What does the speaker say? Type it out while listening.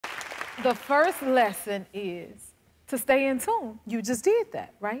The first lesson is to stay in tune. You just did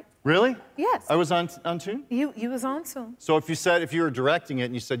that, right? Really? Yes. I was on tune? You was on tune. So if you were directing it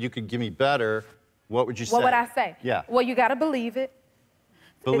and you said you could give me better, what would you say? What would I say? Yeah. Well, you gotta believe it.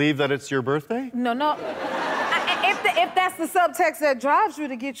 Believe that it's your birthday? No. If that's the subtext that drives you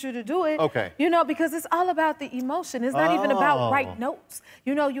to get you to do it, okay. You know, because it's all about the emotion. It's not even about right notes.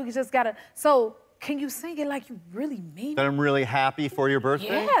 You know, you just gotta. So, can you sing it like you really mean it? That I'm really happy for your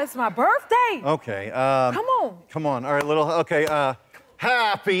birthday? Yeah, it's my birthday. Okay. Come on. Come on. All right, okay.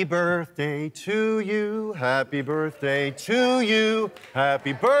 Happy birthday to you. Happy birthday to you.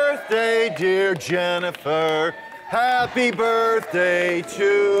 Happy birthday, dear Jennifer. Happy birthday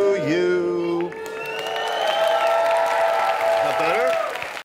to you. Is that better?